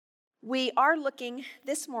We are looking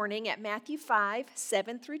this morning at Matthew 5,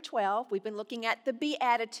 7 through 12. We've been looking at the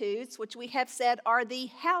Beatitudes, which we have said are the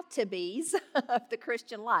how-to-be's of the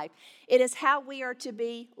Christian life. It is how we are to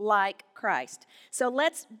be like Christ. So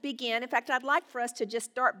let's begin. In fact, I'd like for us to just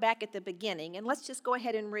start back at the beginning, and let's just go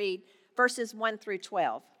ahead and read verses 1 through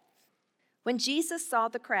 12. When Jesus saw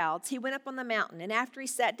the crowds, he went up on the mountain, and after he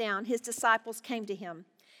sat down, his disciples came to him.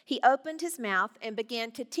 He opened his mouth and began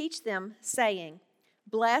to teach them, saying,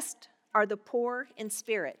 "Blessed are the poor in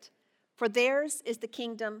spirit, for theirs is the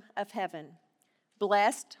kingdom of heaven.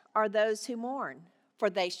 Blessed are those who mourn, for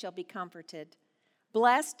they shall be comforted.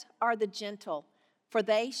 Blessed are the gentle, for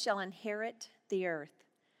they shall inherit the earth.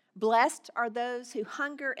 Blessed are those who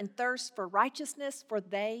hunger and thirst for righteousness, for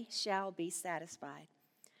they shall be satisfied.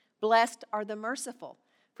 Blessed are the merciful,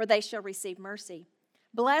 for they shall receive mercy.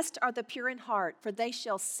 Blessed are the pure in heart, for they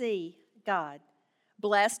shall see God.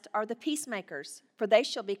 Blessed are the peacemakers, for they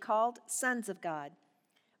shall be called sons of God.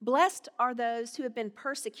 Blessed are those who have been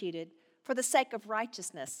persecuted for the sake of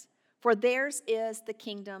righteousness, for theirs is the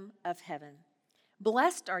kingdom of heaven.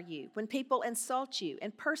 Blessed are you when people insult you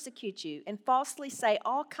and persecute you and falsely say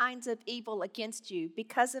all kinds of evil against you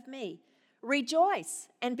because of me. Rejoice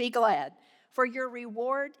and be glad, for your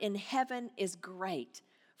reward in heaven is great.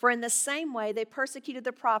 For in the same way they persecuted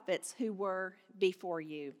the prophets who were before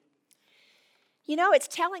you." You know, it's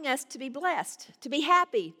telling us to be blessed, to be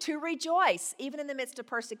happy, to rejoice, even in the midst of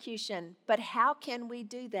persecution. But how can we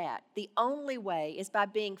do that? The only way is by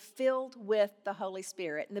being filled with the Holy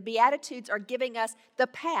Spirit. And the Beatitudes are giving us the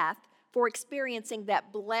path for experiencing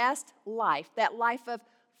that blessed life, that life of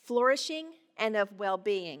flourishing and of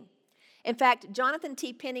well-being. In fact, Jonathan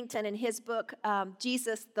T. Pennington, in his book,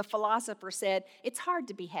 Jesus the Philosopher, said, "It's hard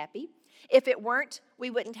to be happy. If it weren't,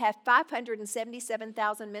 we wouldn't have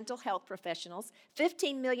 577,000 mental health professionals,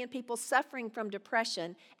 15 million people suffering from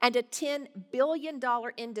depression, and a $10 billion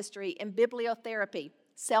industry in bibliotherapy,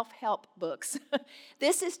 self-help books."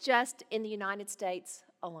 This is just in the United States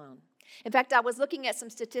alone. In fact, I was looking at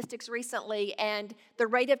some statistics recently, and the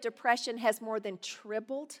rate of depression has more than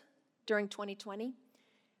tripled during 2020.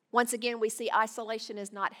 Once again, we see isolation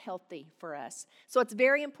is not healthy for us. So it's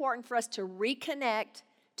very important for us to reconnect,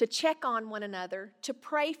 to check on one another, to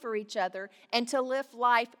pray for each other, and to live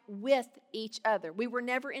life with each other. We were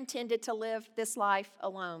never intended to live this life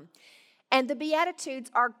alone. And the Beatitudes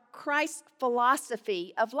are Christ's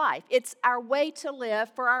philosophy of life. It's our way to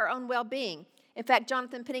live for our own well-being. In fact,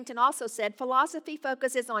 Jonathan Pennington also said, "Philosophy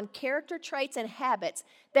focuses on character traits and habits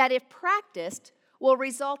that, if practiced, will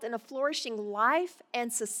result in a flourishing life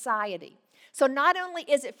and society." So not only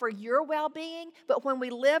is it for your well-being, but when we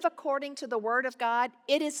live according to the Word of God,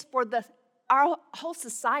 it is for our whole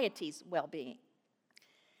society's well-being.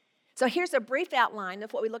 So here's a brief outline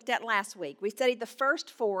of what we looked at last week. We studied the first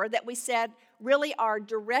four that we said really are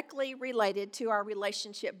directly related to our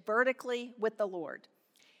relationship vertically with the Lord.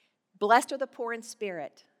 Blessed are the poor in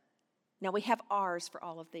spirit. Now, we have R's for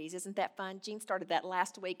all of these. Isn't that fun? Jean started that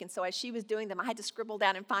last week, and so as she was doing them, I had to scribble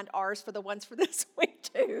down and find R's for the ones for this week,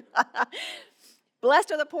 too.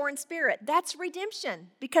 Blessed are the poor in spirit. That's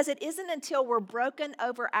redemption, because it isn't until we're broken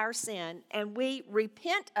over our sin and we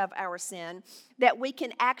repent of our sin that we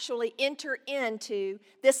can actually enter into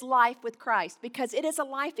this life with Christ, because it is a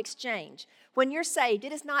life exchange. When you're saved,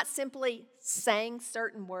 it is not simply saying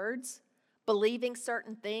certain words, believing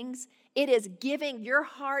certain things. It is giving your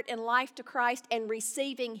heart and life to Christ and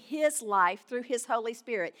receiving His life through His Holy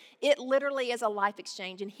Spirit. It literally is a life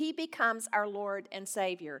exchange, and He becomes our Lord and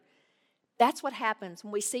Savior. That's what happens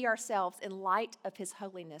when we see ourselves in light of His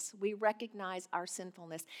holiness. We recognize our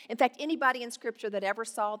sinfulness. In fact, anybody in Scripture that ever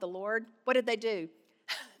saw the Lord, what did they do?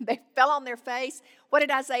 They fell on their face. What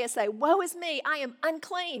did Isaiah say? "Woe is me, I am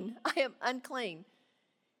unclean. I am unclean."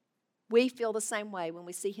 We feel the same way when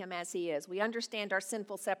we see Him as He is. We understand our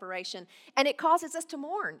sinful separation, and it causes us to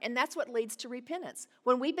mourn, and that's what leads to repentance.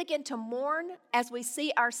 When we begin to mourn as we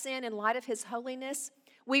see our sin in light of His holiness,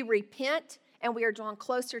 we repent and we are drawn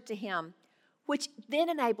closer to Him, which then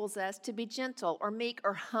enables us to be gentle or meek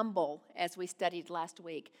or humble, as we studied last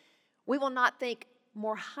week. We will not think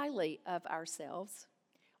more highly of ourselves.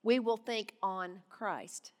 We will think on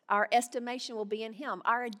Christ. Our estimation will be in Him.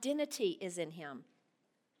 Our identity is in Him.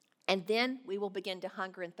 And then we will begin to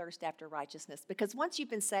hunger and thirst after righteousness. Because once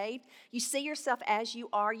you've been saved, you see yourself as you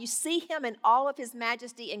are. You see Him in all of His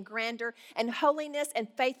majesty and grandeur and holiness and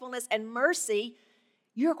faithfulness and mercy.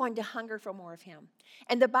 You're going to hunger for more of him.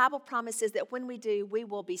 And the Bible promises that when we do, we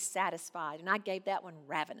will be satisfied. And I gave that one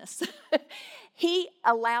ravenous. He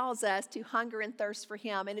allows us to hunger and thirst for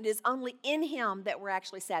him, and it is only in him that we're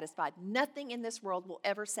actually satisfied. Nothing in this world will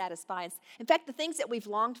ever satisfy us. In fact, the things that we've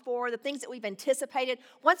longed for, the things that we've anticipated,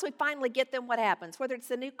 once we finally get them, what happens? Whether it's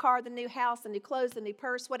the new car, the new house, the new clothes, the new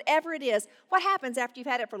purse, whatever it is, what happens after you've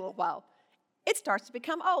had it for a little while? It starts to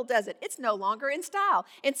become old, does it? It's no longer in style.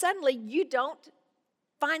 And suddenly you don't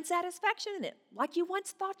find satisfaction in it like you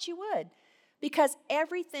once thought you would, because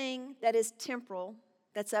everything that is temporal,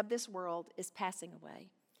 that's of this world, is passing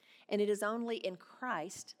away. And it is only in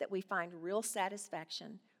Christ that we find real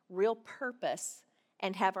satisfaction, real purpose,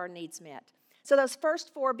 and have our needs met. So those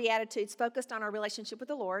first 4 Beatitudes focused on our relationship with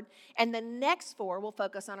the Lord, and the next 4 will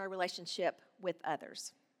focus on our relationship with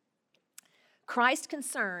others. Christ's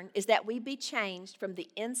concern is that we be changed from the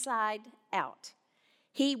inside out.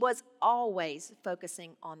 He was always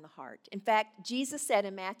focusing on the heart. In fact, Jesus said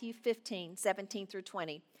in Matthew 15, 17 through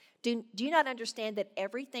 20, do you not understand that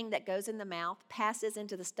everything that goes in the mouth passes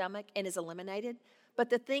into the stomach and is eliminated? But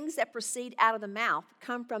the things that proceed out of the mouth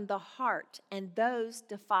come from the heart, and those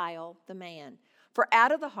defile the man. For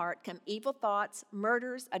out of the heart come evil thoughts,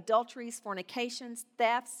 murders, adulteries, fornications,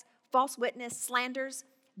 thefts, false witness, slanders.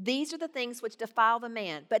 These are the things which defile the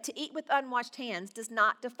man, but to eat with unwashed hands does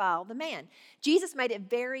not defile the man. Jesus made it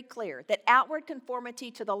very clear that outward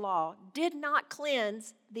conformity to the law did not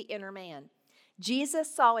cleanse the inner man. Jesus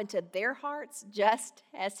saw into their hearts just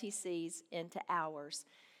as he sees into ours.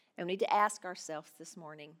 And we need to ask ourselves this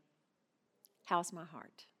morning, how's my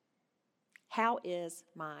heart? How is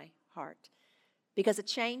my heart? Because a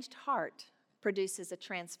changed heart produces a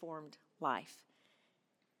transformed life.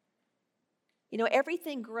 You know,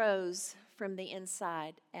 everything grows from the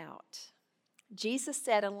inside out. Jesus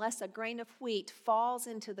said, unless a grain of wheat falls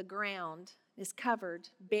into the ground, is covered,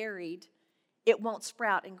 buried, it won't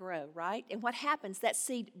sprout and grow, right? And what happens? That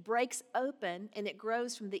seed breaks open and it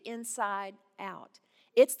grows from the inside out.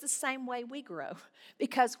 It's the same way we grow,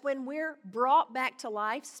 because when we're brought back to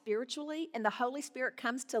life spiritually and the Holy Spirit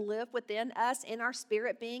comes to live within us, in our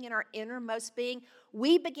spirit being, in our innermost being,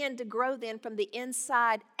 we begin to grow then from the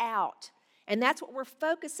inside out. And that's what we're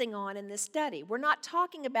focusing on in this study. We're not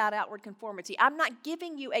talking about outward conformity. I'm not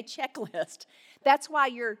giving you a checklist. That's why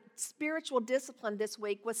your spiritual discipline this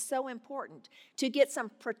week was so important, to get some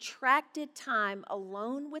protracted time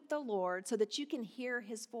alone with the Lord so that you can hear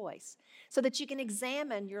his voice, so that you can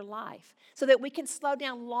examine your life, so that we can slow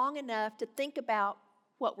down long enough to think about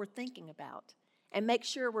what we're thinking about and make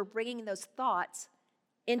sure we're bringing those thoughts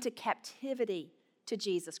into captivity to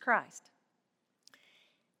Jesus Christ.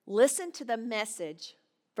 Listen to the Message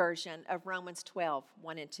version of Romans 12,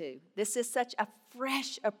 1 and 2. This is such a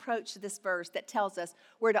fresh approach to this verse that tells us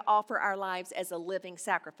we're to offer our lives as a living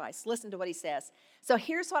sacrifice. Listen to what he says. So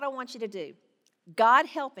here's what I want you to do. God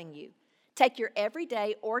helping you, take your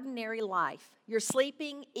everyday, ordinary life, your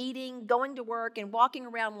sleeping, eating, going to work, and walking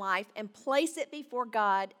around life, and place it before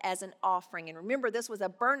God as an offering. And remember, this was a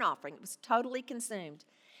burnt offering. It was totally consumed.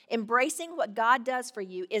 Embracing what God does for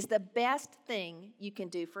you is the best thing you can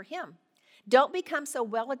do for him. Don't become so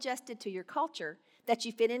well-adjusted to your culture that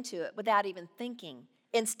you fit into it without even thinking.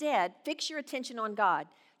 Instead, fix your attention on God.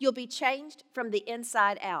 You'll be changed from the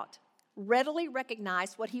inside out. Readily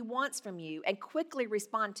recognize what he wants from you and quickly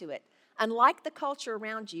respond to it. Unlike the culture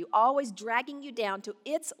around you, always dragging you down to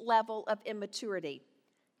its level of immaturity,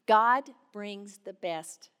 God brings the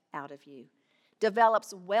best out of you,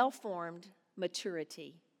 develops well-formed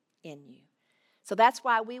maturity in you. So that's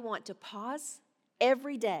why we want to pause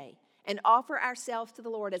every day and offer ourselves to the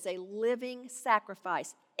Lord as a living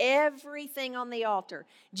sacrifice. Everything on the altar.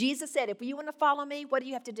 Jesus said, if you want to follow me, what do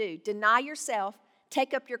you have to do? Deny yourself,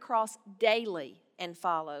 take up your cross daily, and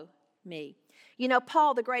follow me. You know,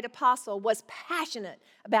 Paul, the great apostle, was passionate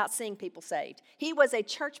about seeing people saved. He was a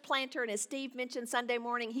church planter, and as Steve mentioned Sunday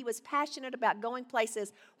morning, he was passionate about going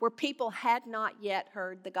places where people had not yet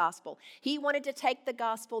heard the gospel. He wanted to take the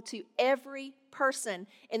gospel to every person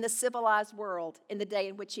in the civilized world in the day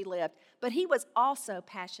in which he lived. But he was also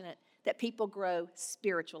passionate that people grow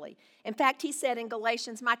spiritually. In fact, he said in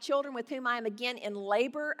Galatians, my children with whom I am again in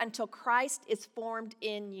labor until Christ is formed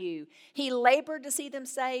in you. He labored to see them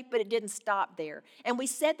saved, but it didn't stop there. And we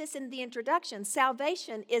said this in the introduction,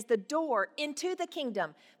 salvation is the door into the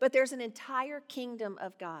kingdom, but there's an entire kingdom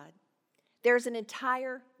of God. There's an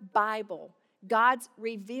entire Bible, God's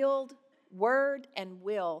revealed word and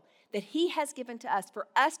will that he has given to us for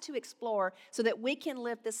us to explore so that we can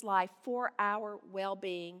live this life for our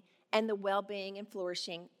well-being and the well-being and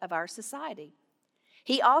flourishing of our society.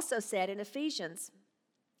 He also said in Ephesians,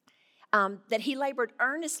 that he labored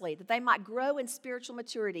earnestly that they might grow in spiritual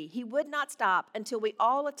maturity. He would not stop until we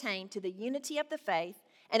all attain to the unity of the faith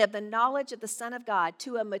and of the knowledge of the Son of God,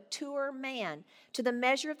 to a mature man, to the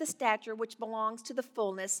measure of the stature which belongs to the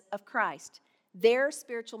fullness of Christ. Their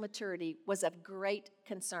spiritual maturity was of great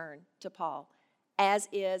concern to Paul, as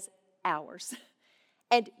is ours.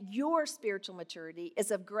 And your spiritual maturity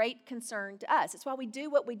is of great concern to us. It's why we do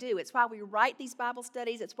what we do. It's why we write these Bible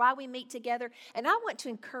studies. It's why we meet together. And I want to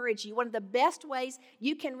encourage you, one of the best ways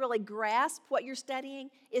you can really grasp what you're studying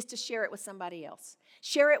is to share it with somebody else.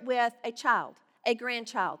 Share it with a child, a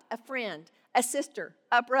grandchild, a friend, a sister,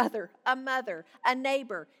 a brother, a mother, a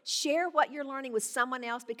neighbor. Share what you're learning with someone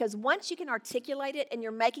else, because once you can articulate it and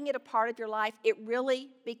you're making it a part of your life, it really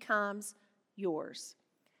becomes yours.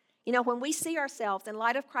 You know, when we see ourselves in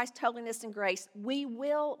light of Christ's holiness and grace, we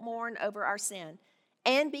will mourn over our sin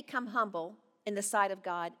and become humble in the sight of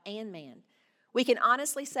God and man. We can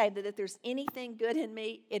honestly say that if there's anything good in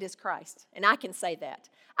me, it is Christ. And I can say that.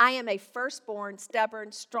 I am a firstborn,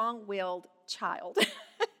 stubborn, strong-willed child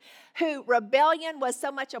who rebellion was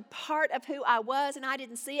so much a part of who I was, and I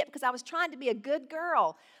didn't see it because I was trying to be a good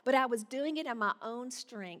girl, but I was doing it in my own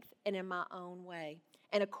strength and in my own way,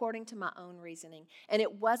 and according to my own reasoning. And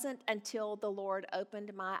it wasn't until the Lord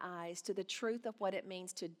opened my eyes to the truth of what it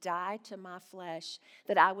means to die to my flesh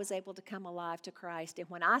that I was able to come alive to Christ. And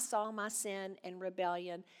when I saw my sin and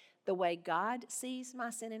rebellion the way God sees my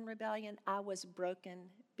sin and rebellion, I was broken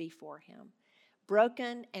before him.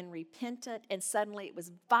 Broken and repentant, and suddenly it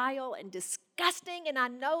was vile and disgusting, and I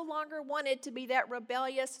no longer wanted to be that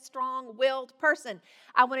rebellious, strong-willed person.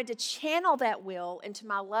 I wanted to channel that will into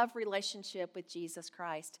my love relationship with Jesus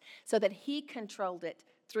Christ so that he controlled it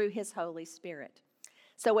through his Holy Spirit.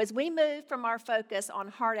 So as we move from our focus on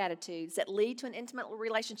heart attitudes that lead to an intimate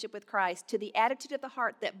relationship with Christ to the attitude of the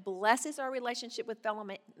heart that blesses our relationship with fellow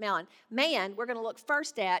man, we're going to look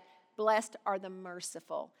first at blessed are the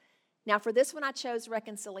merciful. Now, for this one, I chose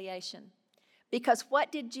reconciliation, because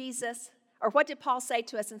what did Paul say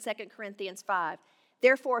to us in 2 Corinthians 5?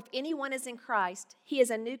 Therefore, if anyone is in Christ, he is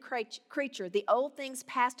a new creature. The old things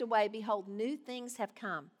passed away. Behold, new things have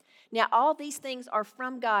come. Now, all these things are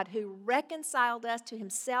from God, who reconciled us to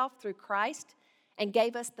himself through Christ and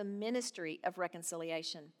gave us the ministry of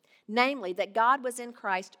reconciliation. Namely, that God was in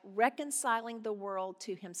Christ reconciling the world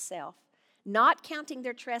to himself, not counting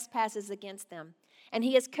their trespasses against them. And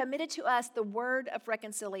he has committed to us the word of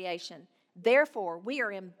reconciliation. Therefore, we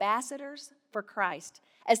are ambassadors for Christ.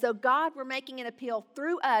 As though God were making an appeal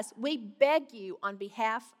through us, we beg you on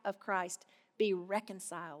behalf of Christ, be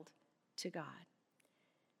reconciled to God.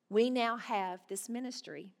 We now have this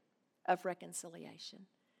ministry of reconciliation.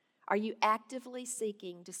 Are you actively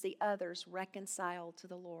seeking to see others reconciled to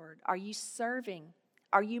the Lord? Are you serving?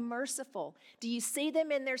 Are you merciful? Do you see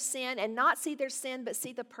them in their sin and not see their sin, but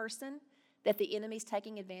see the person that the enemy's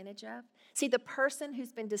taking advantage of? See the person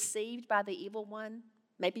who's been deceived by the evil one,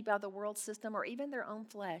 maybe by the world system or even their own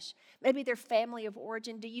flesh, maybe their family of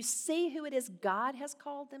origin. Do you see who it is God has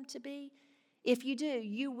called them to be? If you do,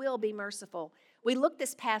 you will be merciful. We looked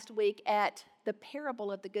this past week at the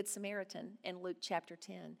parable of the Good Samaritan in Luke chapter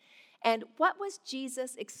 10. And what was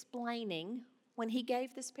Jesus explaining when he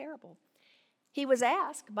gave this parable? He was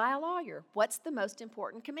asked by a lawyer, what's the most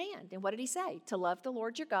important command? And what did he say? To love the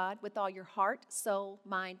Lord your God with all your heart, soul,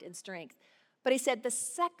 mind, and strength. But he said the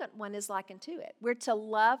second one is like unto it. We're to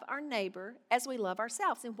love our neighbor as we love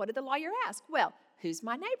ourselves. And what did the lawyer ask? Well, who's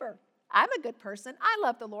my neighbor? I'm a good person. I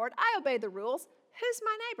love the Lord. I obey the rules. Who's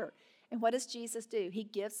my neighbor? And what does Jesus do? He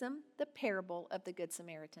gives them the parable of the Good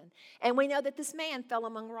Samaritan. And we know that this man fell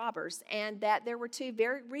among robbers and that there were two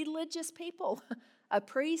very religious people, a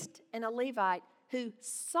priest and a Levite, who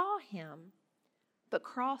saw him but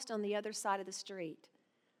crossed on the other side of the street.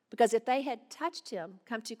 Because if they had touched him,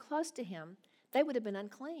 come too close to him, they would have been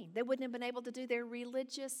unclean. They wouldn't have been able to do their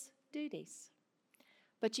religious duties.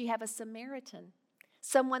 But you have a Samaritan,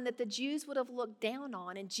 someone that the Jews would have looked down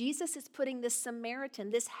on, and Jesus is putting this Samaritan,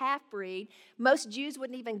 this half-breed. Most Jews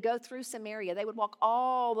wouldn't even go through Samaria. They would walk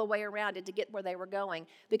all the way around it to get where they were going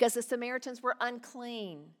because the Samaritans were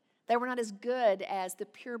unclean. They were not as good as the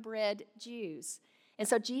purebred Jews. And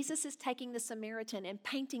so Jesus is taking the Samaritan and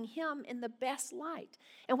painting him in the best light.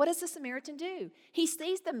 And what does the Samaritan do? He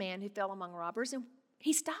sees the man who fell among robbers and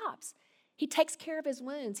he stops. He takes care of his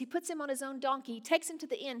wounds. He puts him on his own donkey. He takes him to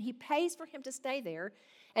the inn. He pays for him to stay there.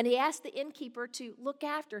 And he asks the innkeeper to look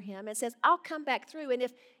after him and says, I'll come back through. And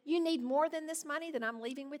if you need more than this money that I'm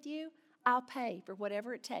leaving with you, I'll pay for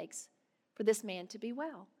whatever it takes for this man to be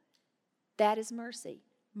well. That is mercy.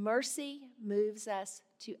 Mercy moves us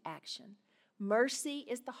to action. Mercy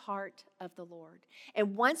is the heart of the Lord.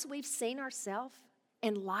 And once we've seen ourselves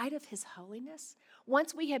in light of his holiness,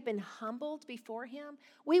 once we have been humbled before him,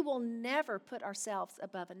 we will never put ourselves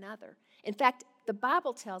above another. In fact, the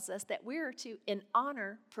Bible tells us that we are to, in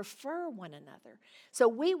honor, prefer one another. So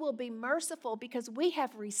we will be merciful because we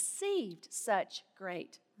have received such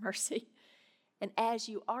great mercy. And as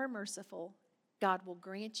you are merciful, God will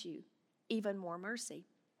grant you even more mercy.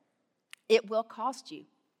 It will cost you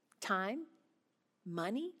time,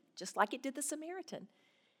 money, just like it did the Samaritan.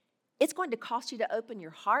 It's going to cost you to open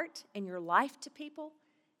your heart and your life to people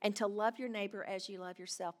and to love your neighbor as you love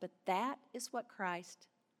yourself. But that is what Christ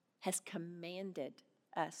has commanded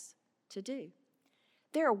us to do.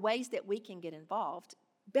 There are ways that we can get involved.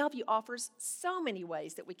 Bellevue offers so many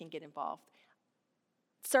ways that we can get involved.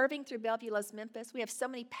 Serving through Bellevue Loves Memphis, we have so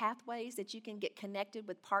many pathways that you can get connected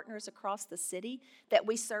with partners across the city that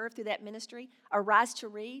we serve through that ministry. Arise to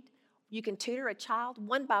Read. You can tutor a child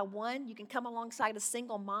one by one. You can come alongside a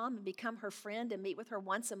single mom and become her friend and meet with her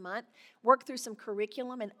once a month. Work through some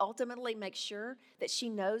curriculum and ultimately make sure that she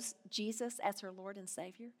knows Jesus as her Lord and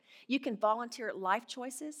Savior. You can volunteer at Life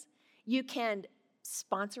Choices. You can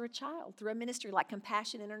sponsor a child through a ministry like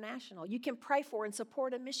Compassion International. You can pray for and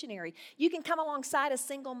support a missionary. You can come alongside a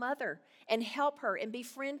single mother and help her and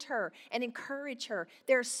befriend her and encourage her.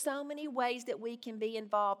 There are so many ways that we can be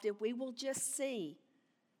involved if we will just see.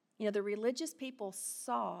 You know, the religious people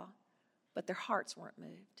saw, but their hearts weren't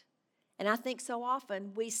moved. And I think so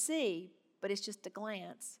often we see, but it's just a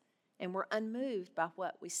glance, and we're unmoved by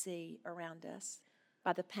what we see around us,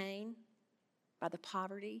 by the pain, by the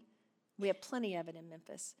poverty. We have plenty of it in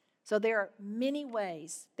Memphis. So there are many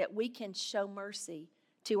ways that we can show mercy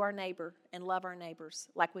to our neighbor and love our neighbors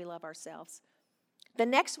like we love ourselves. The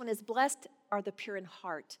next one is blessed are the pure in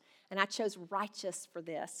heart. And I chose righteous for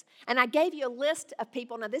this. And I gave you a list of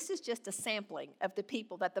people. Now, this is just a sampling of the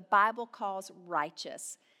people that the Bible calls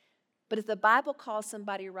righteous. But if the Bible calls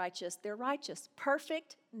somebody righteous, they're righteous.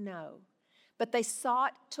 Perfect? No. But they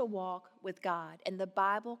sought to walk with God, and the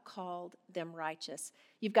Bible called them righteous.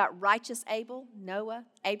 You've got righteous Abel, Noah,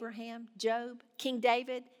 Abraham, Job, King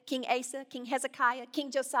David, King Asa, King Hezekiah, King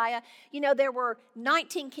Josiah. You know, there were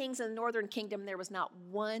 19 kings in the northern kingdom. There was not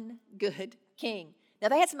one good king. Now,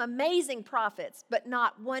 they had some amazing prophets, but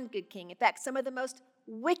not one good king. In fact, some of the most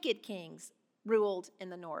wicked kings ruled in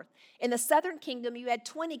the north. In the southern kingdom, you had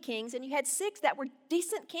 20 kings, and you had 6 that were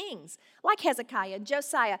decent kings, like Hezekiah and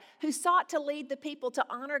Josiah, who sought to lead the people to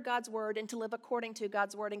honor God's word and to live according to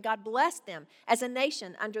God's word, and God blessed them as a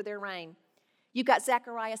nation under their reign. You've got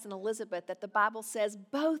Zacharias and Elizabeth that the Bible says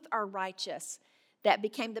both are righteous, that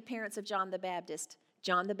became the parents of John the Baptist.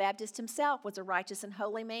 John the Baptist himself was a righteous and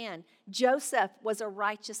holy man. Joseph was a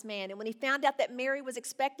righteous man. And when he found out that Mary was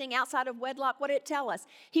expecting outside of wedlock, what did it tell us?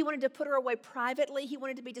 He wanted to put her away privately. He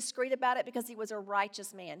wanted to be discreet about it because he was a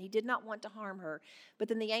righteous man. He did not want to harm her. But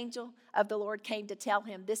then the angel of the Lord came to tell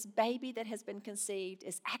him, this baby that has been conceived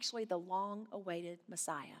is actually the long-awaited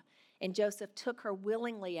Messiah. And Joseph took her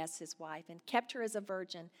willingly as his wife and kept her as a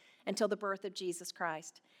virgin until the birth of Jesus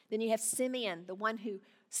Christ. Then you have Simeon, the one who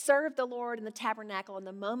served the Lord in the tabernacle, and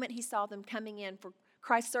the moment he saw them coming in for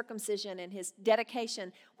Christ's circumcision and his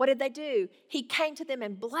dedication, what did they do? He came to them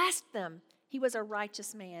and blessed them. He was a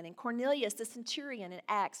righteous man. And Cornelius, the centurion in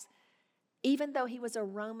Acts, even though he was a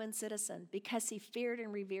Roman citizen, because he feared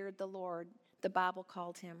and revered the Lord, the Bible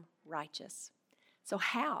called him righteous. So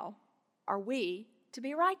how are we to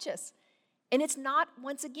be righteous? And it's not,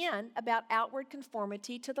 once again, about outward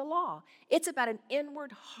conformity to the law. It's about an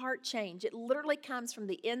inward heart change. It literally comes from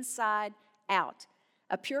the inside out.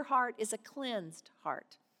 A pure heart is a cleansed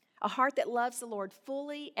heart, a heart that loves the Lord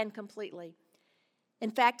fully and completely.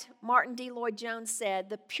 In fact, Martin D. Lloyd-Jones said,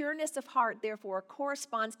 the pureness of heart, therefore,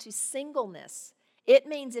 corresponds to singleness. It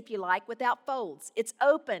means, if you like, without folds. It's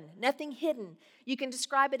open, nothing hidden. You can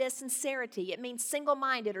describe it as sincerity. It means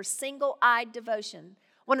single-minded or single-eyed devotion.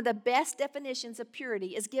 One of the best definitions of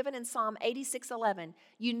purity is given in Psalm 86:11.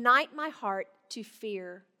 Unite my heart to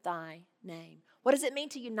fear thy name. What does it mean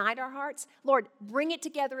to unite our hearts? Lord, bring it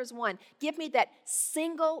together as one. Give me that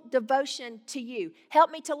single devotion to you.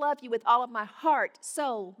 Help me to love you with all of my heart,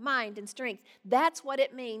 soul, mind, and strength. That's what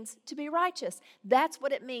it means to be righteous. That's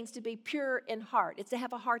what it means to be pure in heart. It's to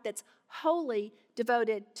have a heart that's wholly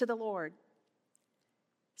devoted to the Lord.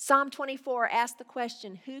 Psalm 24 asks the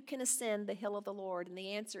question, who can ascend the hill of the Lord? And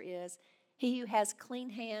the answer is, he who has clean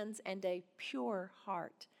hands and a pure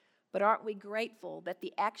heart. But aren't we grateful that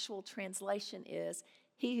the actual translation is,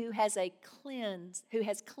 he who has cleansed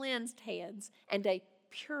hands and a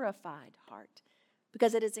purified heart?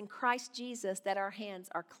 Because it is in Christ Jesus that our hands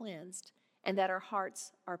are cleansed and that our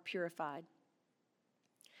hearts are purified.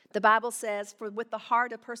 The Bible says, for with the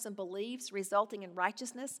heart a person believes, resulting in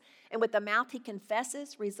righteousness, and with the mouth he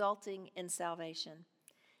confesses, resulting in salvation.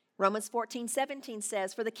 Romans 14:17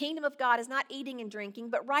 says, for the kingdom of God is not eating and drinking,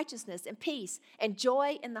 but righteousness and peace and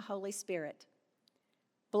joy in the Holy Spirit.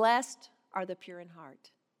 Blessed are the pure in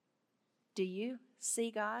heart. Do you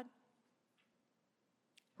see God?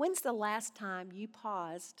 When's the last time you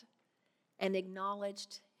paused and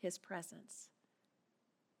acknowledged his presence?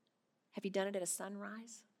 Have you done it at a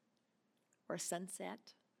sunrise or a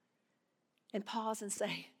sunset? And pause and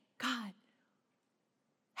say, God,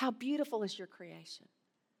 how beautiful is your creation?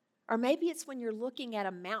 Or maybe it's when you're looking at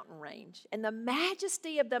a mountain range and the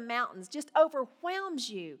majesty of the mountains just overwhelms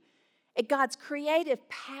you at God's creative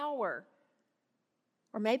power.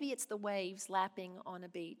 Or maybe it's the waves lapping on a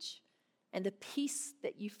beach and the peace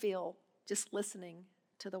that you feel just listening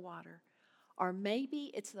to the water. Or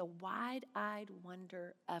maybe it's the wide-eyed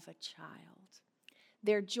wonder of a child,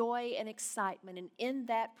 their joy and excitement, and in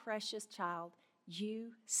that precious child,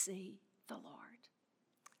 you see the Lord.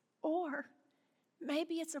 Or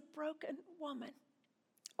maybe it's a broken woman,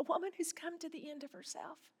 a woman who's come to the end of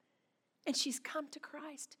herself, and she's come to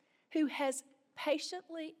Christ, who has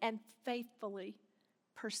patiently and faithfully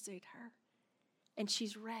pursued her, and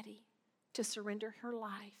she's ready to surrender her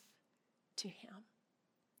life to him.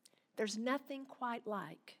 There's nothing quite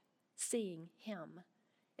like seeing him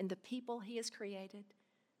in the people he has created,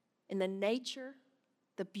 in the nature,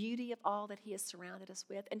 the beauty of all that he has surrounded us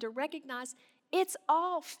with, and to recognize it's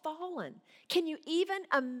all fallen. Can you even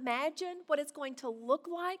imagine what it's going to look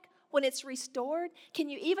like when it's restored? Can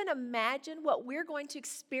you even imagine what we're going to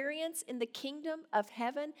experience in the kingdom of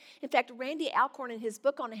heaven? In fact, Randy Alcorn in his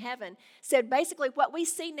book on heaven said basically what we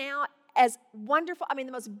see now as wonderful,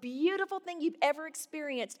 the most beautiful thing you've ever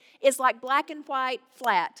experienced is like black and white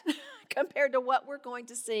flat compared to what we're going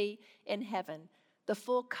to see in heaven. The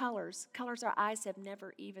full colors our eyes have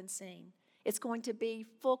never even seen. It's going to be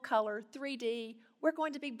full color, 3D. We're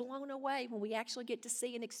going to be blown away when we actually get to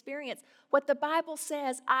see and experience what the Bible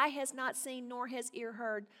says, eye has not seen nor has ear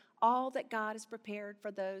heard, all that God has prepared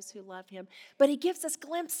for those who love him. But he gives us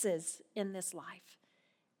glimpses in this life,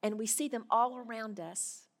 and we see them all around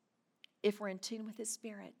us if we're in tune with his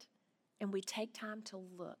Spirit and we take time to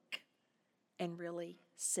look and really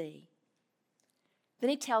see.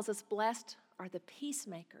 Then he tells us, blessed are the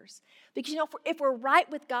peacemakers. Because, if we're right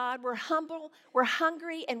with God, we're humble, we're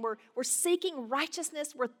hungry, and we're seeking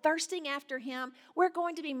righteousness, we're thirsting after him, we're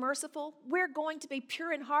going to be merciful, we're going to be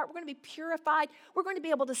pure in heart, we're going to be purified, we're going to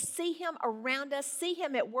be able to see him around us, see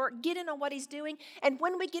him at work, get in on what he's doing, and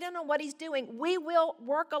when we get in on what he's doing, we will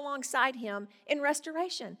work alongside him in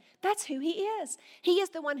restoration. That's who he is. He is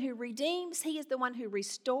the one who redeems, he is the one who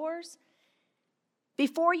restores.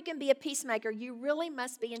 Before you can be a peacemaker, you really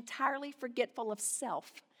must be entirely forgetful of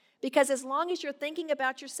self. Because as long as you're thinking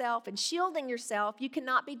about yourself and shielding yourself, you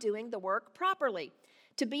cannot be doing the work properly.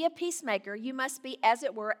 To be a peacemaker, you must be, as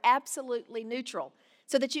it were, absolutely neutral,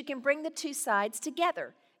 so that you can bring the two sides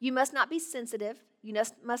together. You must not be sensitive. You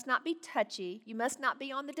must not be touchy. You must not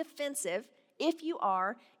be on the defensive. If you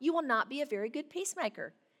are, you will not be a very good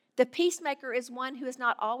peacemaker. The peacemaker is one who is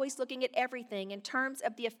not always looking at everything in terms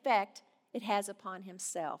of the effect it has upon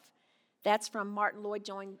himself. That's from Martin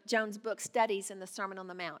Lloyd-Jones' book, Studies in the Sermon on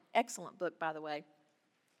the Mount. Excellent book, by the way.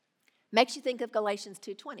 Makes you think of Galatians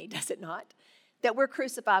 2:20, does it not? That we're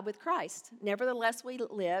crucified with Christ. Nevertheless we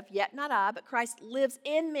live, yet not I, but Christ lives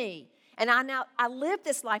in me. And I live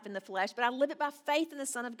this life in the flesh, but I live it by faith in the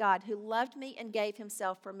Son of God who loved me and gave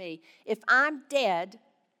himself for me. If I'm dead,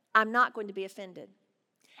 I'm not going to be offended.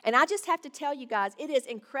 And I just have to tell you guys, it is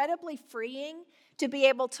incredibly freeing to be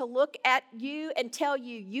able to look at you and tell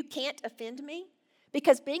you, you can't offend me,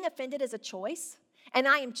 because being offended is a choice, and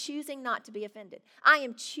I am choosing not to be offended. I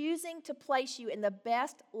am choosing to place you in the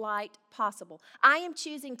best light possible. I am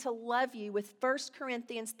choosing to love you with 1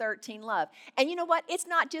 Corinthians 13 love. And you know what? It's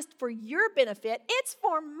not just for your benefit, it's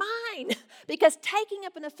for mine. Because taking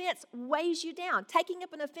up an offense weighs you down. Taking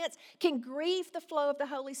up an offense can grieve the flow of the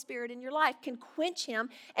Holy Spirit in your life, can quench him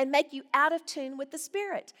and make you out of tune with the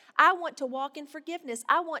Spirit. I want to walk in forgiveness.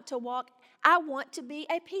 I want to be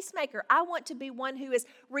a peacemaker. I want to be one who is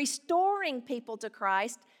restoring people to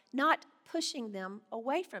Christ, not pushing them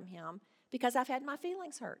away from him because I've had my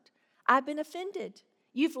feelings hurt. I've been offended.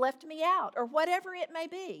 You've left me out, or whatever it may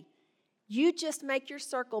be. You just make your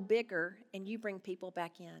circle bigger and you bring people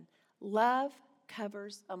back in. Love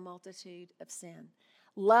covers a multitude of sin.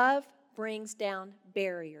 Love brings down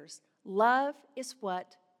barriers. Love is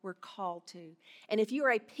what we're called to. And if you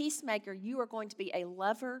are a peacemaker, you are going to be a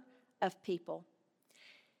lover of people.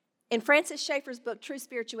 In Francis Schaeffer's book, True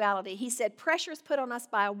Spirituality, he said, pressure is put on us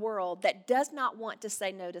by a world that does not want to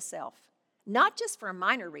say no to self, not just for a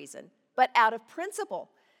minor reason, but out of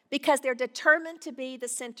principle, because they're determined to be the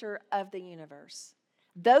center of the universe.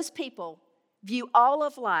 Those people view all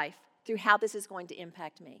of life through how this is going to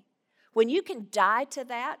impact me. When you can die to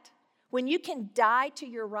that, when you can die to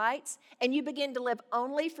your rights and you begin to live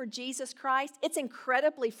only for Jesus Christ, it's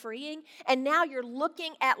incredibly freeing. And now you're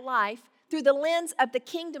looking at life through the lens of the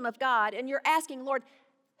kingdom of God, and you're asking, Lord,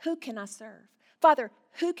 who can I serve? Father,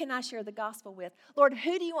 who can I share the gospel with? Lord,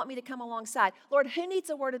 who do you want me to come alongside? Lord, who needs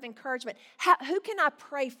a word of encouragement? Who can I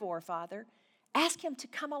pray for, Father? Ask him to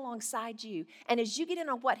come alongside you. And as you get in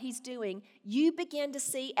on what he's doing, you begin to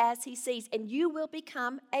see as he sees, and you will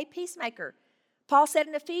become a peacemaker. Paul said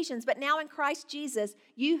in Ephesians, but now in Christ Jesus,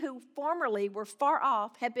 you who formerly were far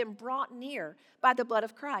off have been brought near by the blood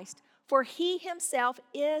of Christ. For he himself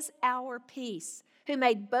is our peace, who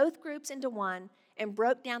made both groups into one and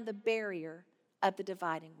broke down the barrier of the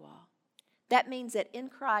dividing wall. That means that in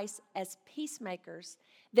Christ, as peacemakers,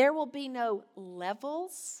 there will be no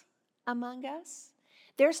levels among us.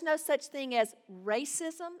 There's no such thing as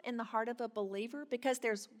racism in the heart of a believer because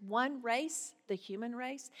there's one race, the human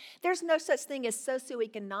race. There's no such thing as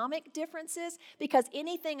socioeconomic differences because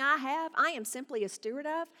anything I have, I am simply a steward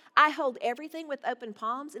of. I hold everything with open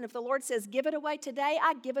palms, and if the Lord says give it away today,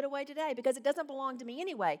 I give it away today because it doesn't belong to me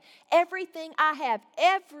anyway. Everything I have,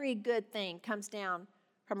 every good thing comes down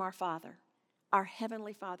from our Father. Our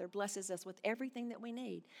Heavenly Father blesses us with everything that we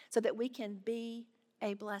need so that we can be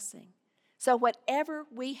a blessing. So whatever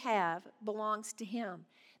we have belongs to him.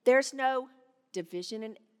 There's no division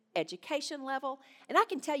in education level. And I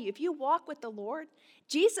can tell you, if you walk with the Lord,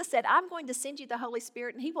 Jesus said, I'm going to send you the Holy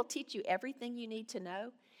Spirit, and he will teach you everything you need to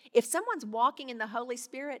know. If someone's walking in the Holy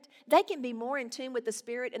Spirit, they can be more in tune with the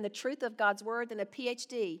Spirit and the truth of God's word than a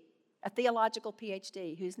PhD, a theological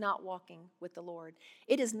PhD, who's not walking with the Lord.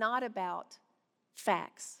 It is not about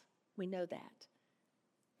facts. We know that.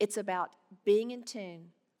 It's about being in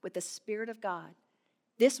tune with the Spirit of God.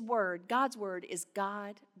 This word, God's word, is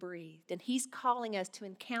God-breathed, and he's calling us to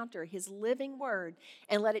encounter his living word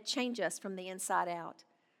and let it change us from the inside out.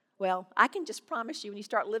 Well, I can just promise you, when you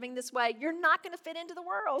start living this way, you're not going to fit into the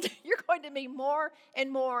world. You're going to be more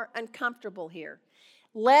and more uncomfortable here,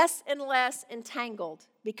 less and less entangled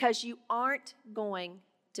because you aren't going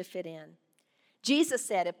to fit in. Jesus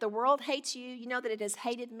said, if the world hates you, you know that it has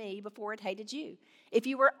hated me before it hated you. If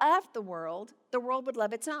you were of the world would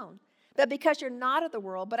love its own. But because you're not of the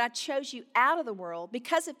world, but I chose you out of the world,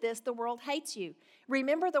 because of this, the world hates you.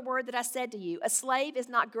 Remember the word that I said to you, a slave is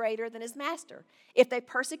not greater than his master. If they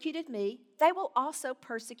persecuted me, they will also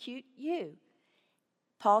persecute you.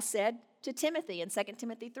 Paul said to Timothy in 2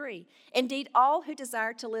 Timothy 3, indeed, all who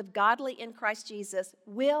desire to live godly in Christ Jesus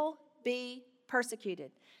will be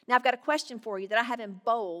persecuted. Now, I've got a question for you that I have in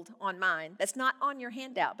bold on mine. That's not on your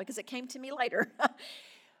handout because it came to me later.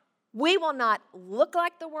 We will not look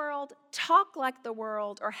like the world, talk like the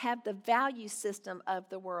world, or have the value system of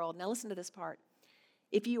the world. Now, listen to this part.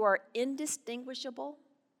 If you are indistinguishable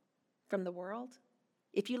from the world,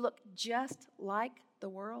 if you look just like the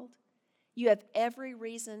world, you have every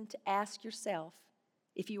reason to ask yourself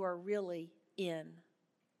if you are really in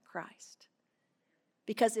Christ.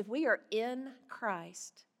 Because if we are in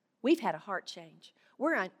Christ, we've had a heart change.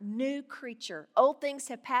 We're a new creature. Old things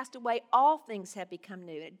have passed away. All things have become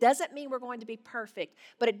new. It doesn't mean we're going to be perfect,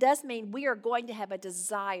 but it does mean we are going to have a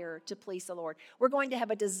desire to please the Lord. We're going to have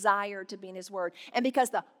a desire to be in his word. And because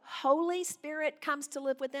the Holy Spirit comes to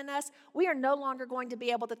live within us, we are no longer going to be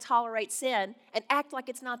able to tolerate sin and act like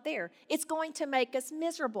it's not there. It's going to make us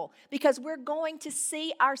miserable because we're going to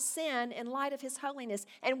see our sin in light of his holiness,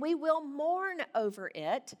 and we will mourn over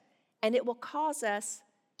it, and it will cause us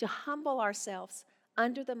to humble ourselves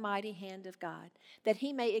under the mighty hand of God, that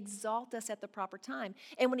he may exalt us at the proper time.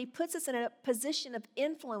 And when he puts us in a position of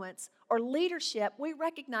influence or leadership, we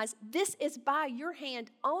recognize this is by your hand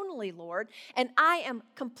only, Lord, and I am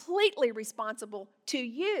completely responsible to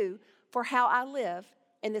you for how I live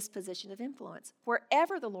in this position of influence,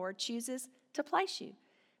 wherever the Lord chooses to place you,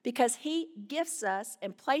 because he gifts us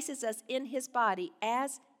and places us in his body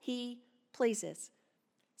as he pleases.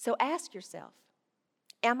 So ask yourself,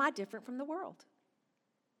 am I different from the world?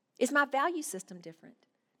 Is my value system different?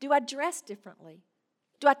 Do I dress differently?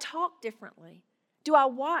 Do I talk differently? Do I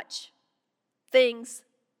watch things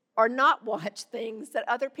or not watch things that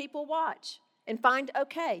other people watch and find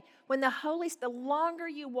okay? The longer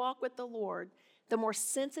you walk with the Lord, the more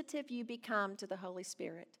sensitive you become to the Holy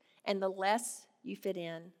Spirit and the less you fit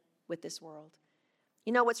in with this world.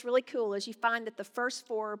 You know what's really cool is you find that the first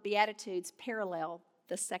 4 Beatitudes parallel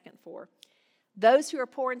the second 4. Those who are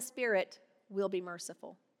poor in spirit will be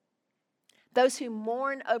merciful. Those who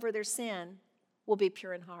mourn over their sin will be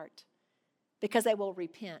pure in heart because they will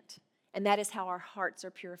repent. And that is how our hearts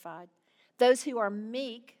are purified. Those who are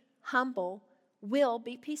meek, humble, will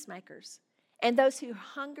be peacemakers. And those who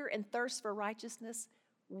hunger and thirst for righteousness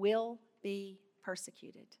will be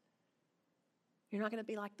persecuted. You're not going to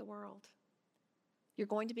be like the world. You're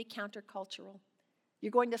going to be countercultural.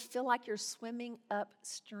 You're going to feel like you're swimming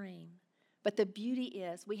upstream. But the beauty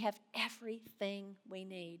is we have everything we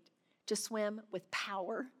need to swim with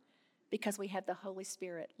power because we have the Holy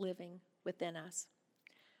Spirit living within us.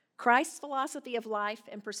 Christ's philosophy of life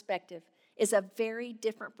and perspective is a very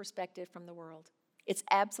different perspective from the world. It's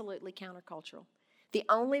absolutely countercultural. The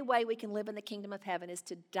only way we can live in the kingdom of heaven is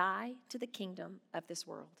to die to the kingdom of this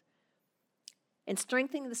world. In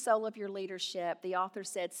Strengthening the Soul of Your Leadership, the author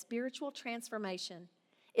said, spiritual transformation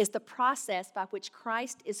is the process by which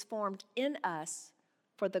Christ is formed in us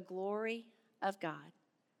for the glory of God,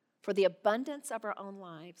 for the abundance of our own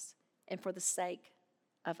lives, and for the sake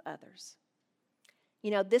of others. You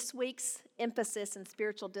know, this week's emphasis in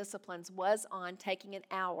spiritual disciplines was on taking an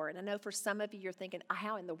hour. And I know for some of you, you're thinking,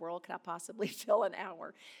 how in the world could I possibly fill an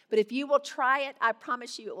hour? But if you will try it, I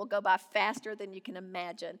promise you it will go by faster than you can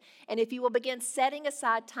imagine. And if you will begin setting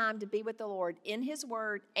aside time to be with the Lord in His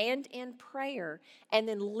Word and in prayer, and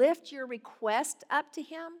then lift your request up to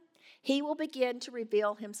Him, He will begin to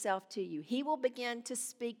reveal Himself to you. He will begin to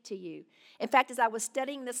speak to you. In fact, as I was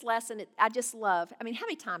studying this lesson, I just love, how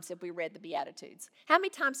many times have we read the Beatitudes? How many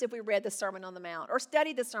times have we read the Sermon on the Mount or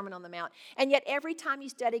studied the Sermon on the Mount? And yet every time you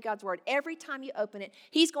study God's Word, every time you open it,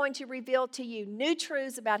 He's going to reveal to you new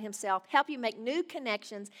truths about Himself, help you make new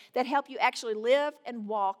connections that help you actually live and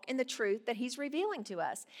walk in the truth that He's revealing to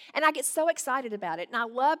us. And I get so excited about it. And I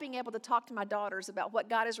love being able to talk to my daughters about what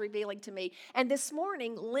God is revealing to me. And this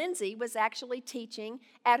morning, Lindsay was actually teaching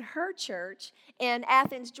at her church in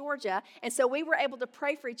Athens, Georgia. And so we were able to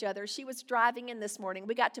pray for each other. She was driving in this morning.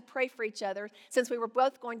 We got to pray for each other since we were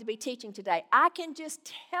both going to be teaching today. I can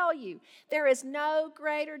just tell you, there is no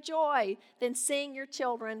greater joy than seeing your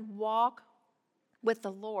children walk with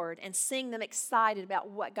the Lord and seeing them excited about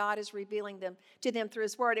what God is revealing to them through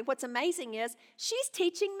His Word. And what's amazing is she's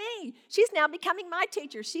teaching me. She's now becoming my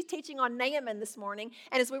teacher. She's teaching on Naaman this morning.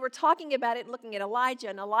 And as we were talking about it, looking at Elijah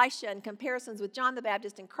and Elisha and comparisons with John the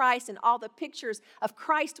Baptist and Christ and all the pictures of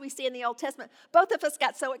Christ we see in the Old Testament, both of us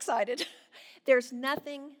got so excited. There's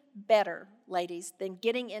nothing better, ladies, than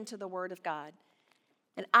getting into the Word of God.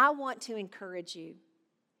 And I want to encourage you,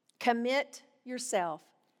 commit yourself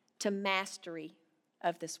to mastery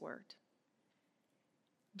of this Word.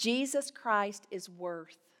 Jesus Christ is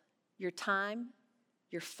worth your time,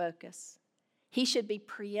 your focus. He should be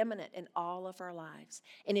preeminent in all of our lives.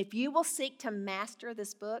 And if you will seek to master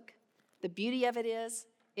this book, the beauty of it is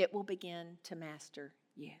it will begin to master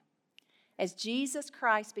you. As Jesus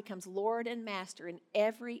Christ becomes Lord and Master in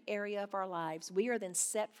every area of our lives, we are then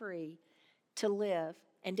set free to live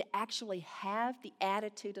and to actually have the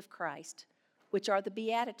attitude of Christ, which are the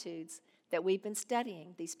Beatitudes that we've been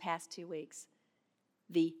studying these past 2 weeks.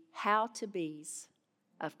 The how-to-be's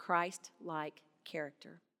of Christ-like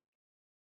character.